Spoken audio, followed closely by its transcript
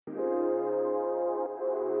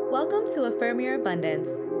Welcome to Affirm Your Abundance,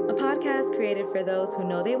 a podcast created for those who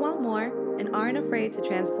know they want more and aren't afraid to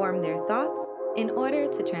transform their thoughts in order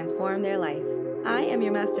to transform their life. I am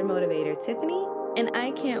your master motivator, Tiffany, and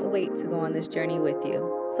I can't wait to go on this journey with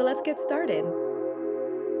you. So let's get started.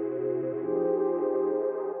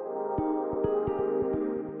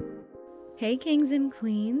 Hey, kings and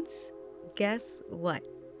queens. Guess what?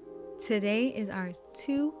 Today is our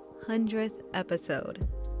 200th episode.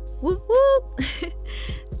 Whoop whoop!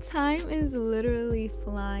 Time is literally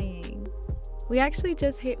flying. We actually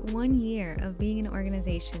just hit 1 year of being an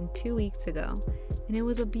organization 2 weeks ago, and it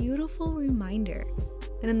was a beautiful reminder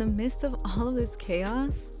that in the midst of all of this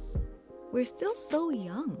chaos, we're still so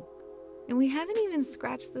young, and we haven't even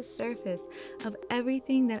scratched the surface of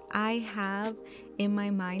everything that I have in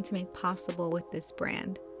my mind to make possible with this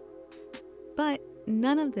brand. But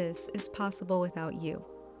none of this is possible without you.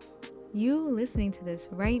 You listening to this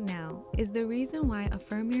right now is the reason why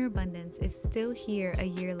Affirm Your Abundance is still here a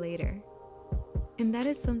year later. And that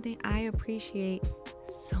is something I appreciate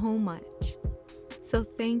so much. So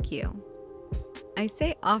thank you. I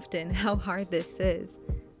say often how hard this is,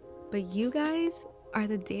 but you guys are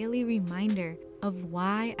the daily reminder of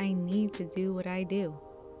why I need to do what I do.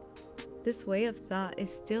 This way of thought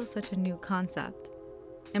is still such a new concept,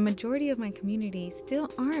 and majority of my community still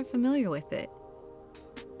aren't familiar with it.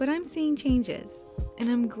 But I'm seeing changes, and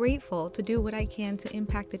I'm grateful to do what I can to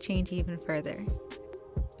impact the change even further.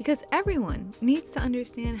 Because everyone needs to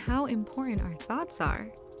understand how important our thoughts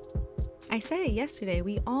are. I said it yesterday,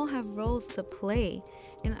 we all have roles to play,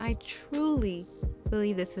 and I truly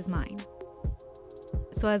believe this is mine.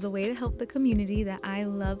 So as a way to help the community that I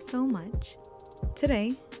love so much,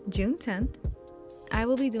 today, June 10th, I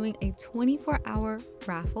will be doing a 24-hour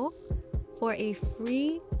raffle for a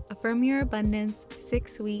free Affirm Your Abundance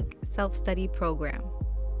 6-week self-study program.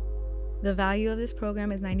 The value of this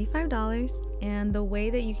program is $95, and the way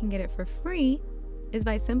that you can get it for free is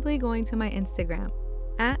by simply going to my Instagram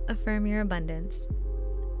at Affirm Your Abundance.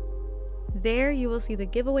 There you will see the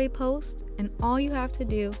giveaway post, and all you have to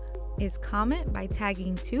do is comment by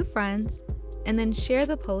tagging 2 friends and then share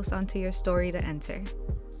the post onto your story to enter.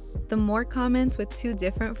 The more comments with 2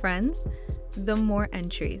 different friends, the more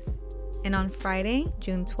entries. And on Friday,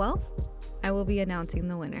 June 12th, I will be announcing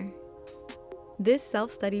the winner. This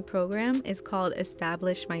self-study program is called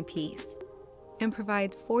Establish My Peace and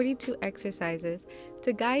provides 42 exercises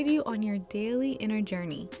to guide you on your daily inner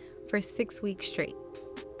journey for 6 weeks straight,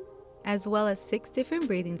 as well as 6 different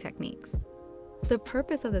breathing techniques. The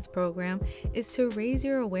purpose of this program is to raise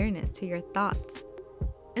your awareness to your thoughts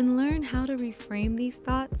and learn how to reframe these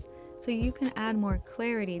thoughts so you can add more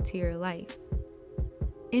clarity to your life.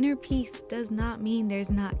 Inner peace does not mean there's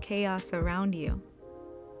not chaos around you.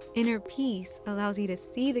 Inner peace allows you to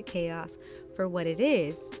see the chaos for what it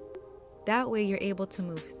is. That way you're able to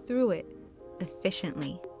move through it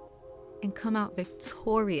efficiently and come out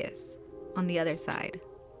victorious on the other side.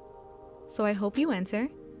 So I hope you enter,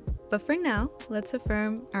 but for now, let's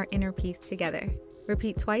affirm our inner peace together.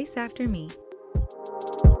 Repeat twice after me.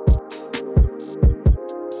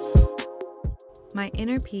 My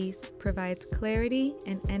inner peace provides clarity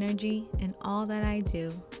and energy in all that I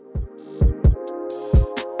do.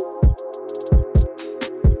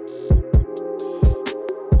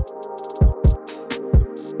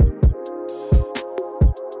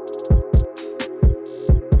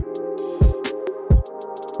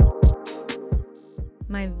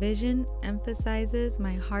 My vision emphasizes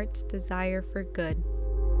my heart's desire for good.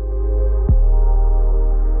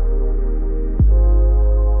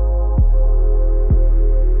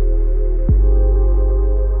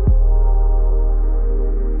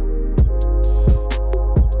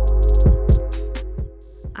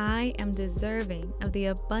 I am deserving of the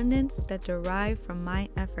abundance that derive from my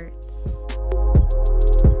efforts.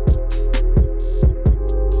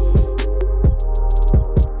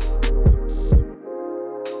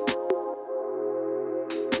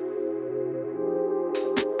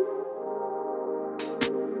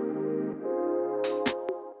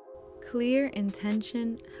 Clear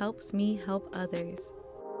intention helps me help others.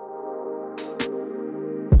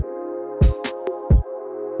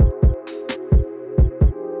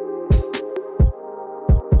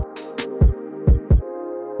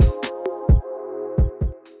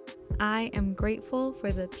 I am grateful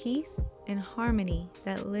for the peace and harmony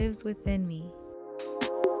that lives within me.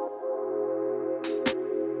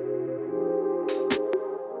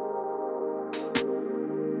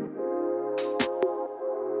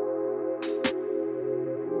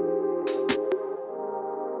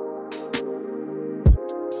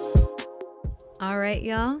 All right. right,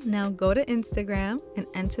 y'all, now go to Instagram and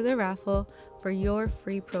enter the raffle for your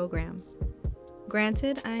free program.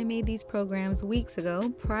 Granted, I made these programs weeks ago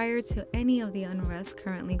prior to any of the unrest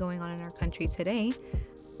currently going on in our country today,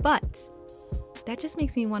 but that just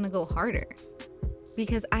makes me want to go harder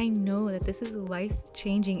because I know that this is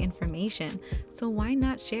life-changing information, so why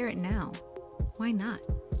not share it now? Why not?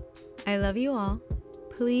 I love you all.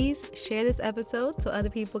 Please share this episode so other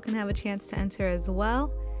people can have a chance to enter as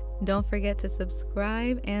well. Don't forget to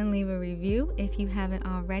subscribe and leave a review if you haven't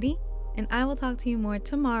already. And I will talk to you more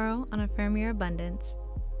tomorrow on Affirm Your Abundance.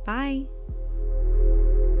 Bye.